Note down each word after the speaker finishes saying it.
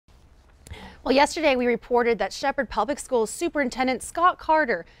Well, yesterday we reported that Shepherd Public Schools Superintendent Scott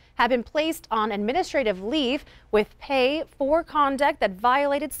Carter had been placed on administrative leave with pay for conduct that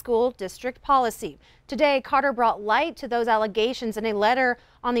violated school district policy. Today, Carter brought light to those allegations in a letter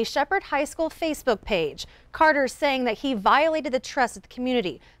on the Shepherd High School Facebook page. Carter saying that he violated the trust of the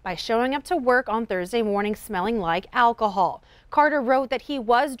community by showing up to work on Thursday morning smelling like alcohol. Carter wrote that he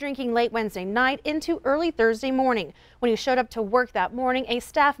was drinking late Wednesday night into early Thursday morning. When he showed up to work that morning, a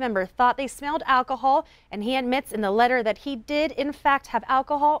staff member thought they smelled alcohol, and he admits in the letter that he did in fact have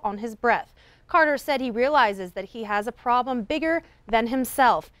alcohol on his breath. Carter said he realizes that he has a problem bigger than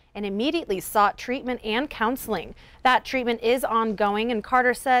himself and immediately sought treatment and counseling. That treatment is ongoing, and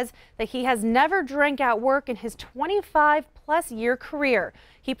Carter says that he has never drank at work in his 25-plus-year career.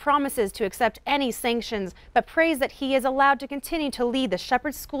 He promises to accept any sanctions, but prays that he is allowed to continue to lead the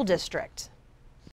Shepherd School District.